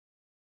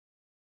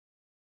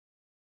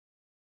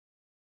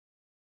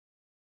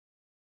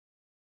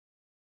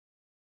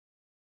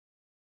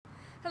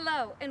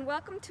Hello, and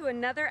welcome to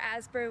another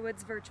Asbury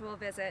Woods virtual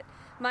visit.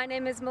 My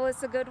name is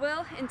Melissa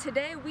Goodwill, and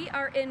today we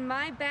are in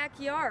my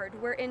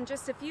backyard, where in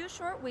just a few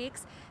short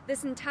weeks,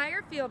 this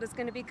entire field is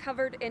going to be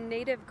covered in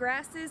native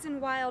grasses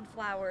and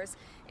wildflowers,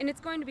 and it's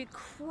going to be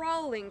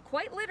crawling,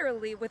 quite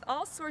literally, with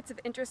all sorts of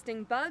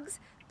interesting bugs,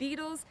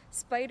 beetles,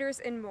 spiders,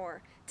 and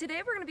more.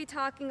 Today we're going to be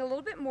talking a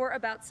little bit more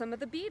about some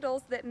of the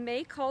beetles that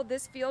may call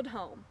this field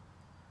home.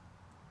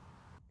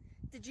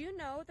 Did you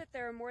know that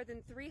there are more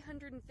than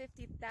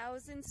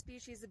 350,000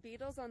 species of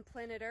beetles on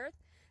planet Earth?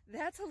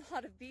 That's a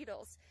lot of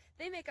beetles.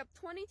 They make up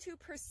 22%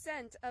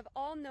 of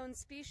all known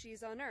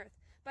species on Earth.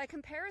 By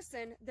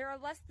comparison, there are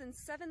less than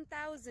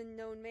 7,000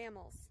 known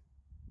mammals.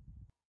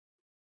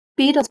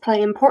 Beetles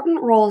play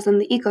important roles in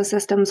the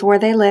ecosystems where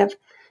they live.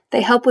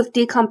 They help with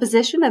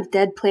decomposition of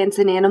dead plants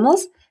and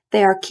animals.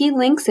 They are key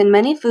links in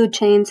many food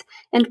chains,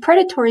 and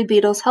predatory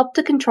beetles help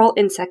to control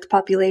insect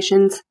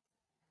populations.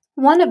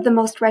 One of the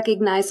most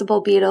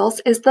recognizable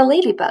beetles is the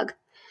ladybug.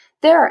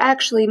 There are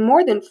actually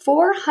more than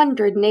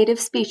 400 native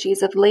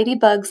species of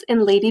ladybugs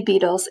and lady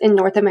beetles in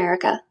North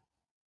America.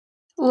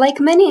 Like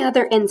many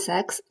other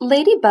insects,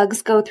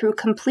 ladybugs go through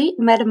complete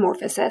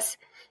metamorphosis.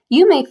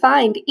 You may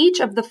find each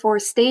of the 4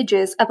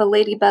 stages of a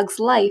ladybug's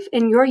life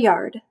in your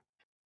yard.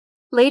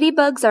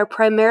 Ladybugs are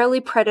primarily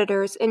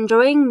predators,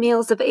 enjoying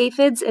meals of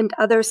aphids and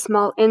other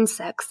small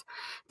insects.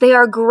 They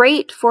are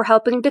great for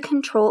helping to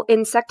control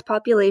insect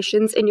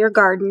populations in your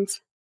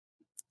gardens.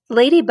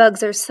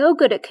 Ladybugs are so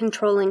good at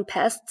controlling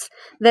pests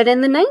that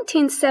in the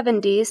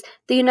 1970s,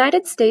 the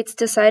United States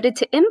decided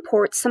to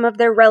import some of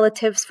their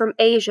relatives from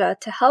Asia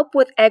to help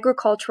with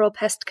agricultural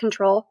pest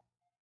control.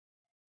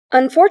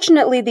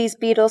 Unfortunately, these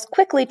beetles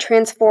quickly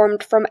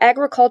transformed from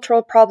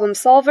agricultural problem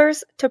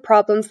solvers to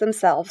problems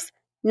themselves.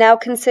 Now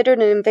considered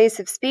an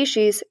invasive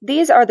species,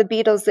 these are the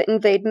beetles that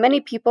invade many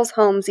people's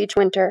homes each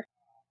winter.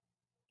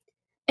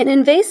 An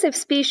invasive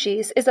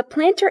species is a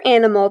plant or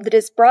animal that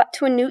is brought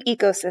to a new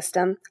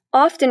ecosystem,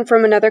 often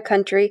from another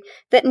country,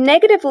 that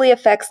negatively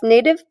affects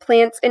native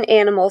plants and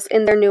animals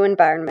in their new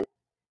environment.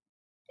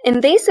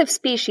 Invasive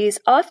species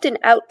often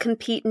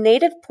outcompete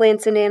native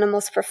plants and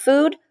animals for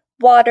food,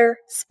 water,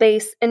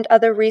 space, and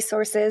other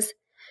resources.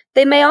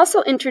 They may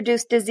also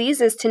introduce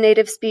diseases to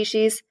native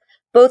species.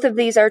 Both of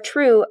these are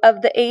true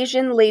of the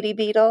Asian lady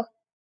beetle.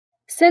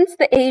 Since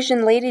the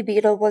Asian lady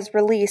beetle was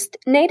released,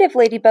 native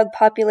ladybug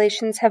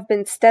populations have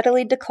been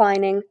steadily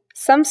declining.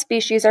 Some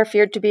species are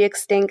feared to be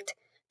extinct.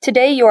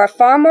 Today you are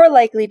far more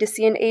likely to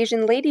see an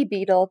Asian lady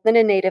beetle than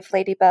a native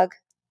ladybug.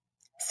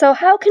 So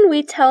how can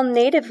we tell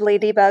native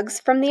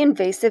ladybugs from the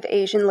invasive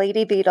Asian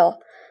lady beetle?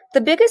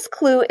 The biggest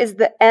clue is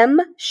the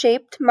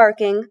M-shaped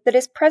marking that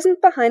is present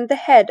behind the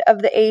head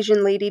of the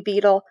Asian lady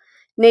beetle.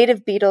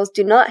 Native beetles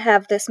do not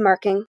have this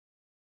marking.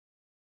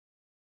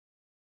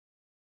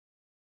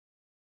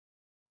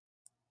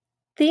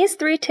 These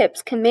 3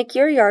 tips can make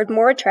your yard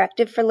more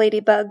attractive for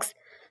ladybugs.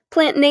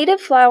 Plant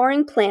native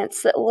flowering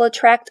plants that will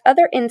attract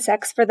other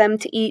insects for them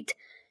to eat.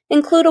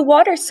 Include a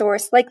water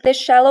source like this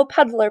shallow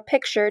puddler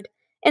pictured,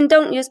 and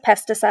don't use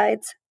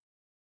pesticides.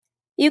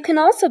 You can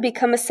also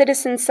become a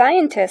citizen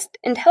scientist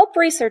and help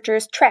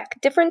researchers track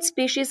different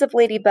species of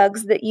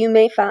ladybugs that you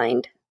may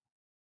find.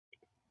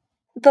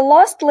 The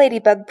Lost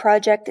Ladybug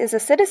Project is a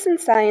citizen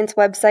science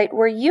website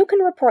where you can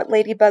report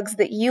ladybugs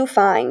that you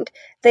find.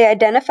 They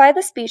identify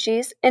the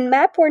species and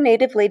map where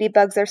native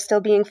ladybugs are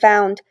still being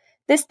found.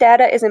 This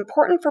data is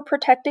important for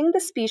protecting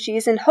the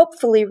species and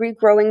hopefully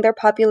regrowing their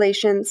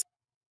populations.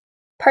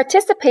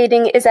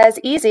 Participating is as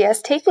easy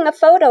as taking a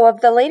photo of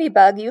the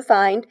ladybug you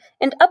find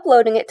and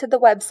uploading it to the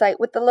website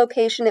with the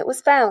location it was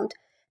found.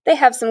 They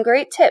have some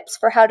great tips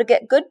for how to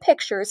get good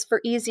pictures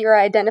for easier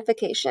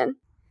identification.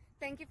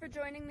 Thank you for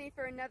joining me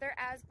for another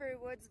Asbury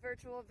Woods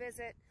virtual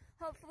visit.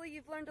 Hopefully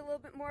you've learned a little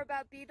bit more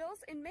about beetles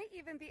and may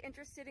even be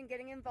interested in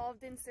getting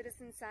involved in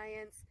citizen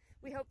science.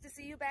 We hope to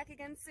see you back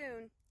again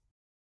soon.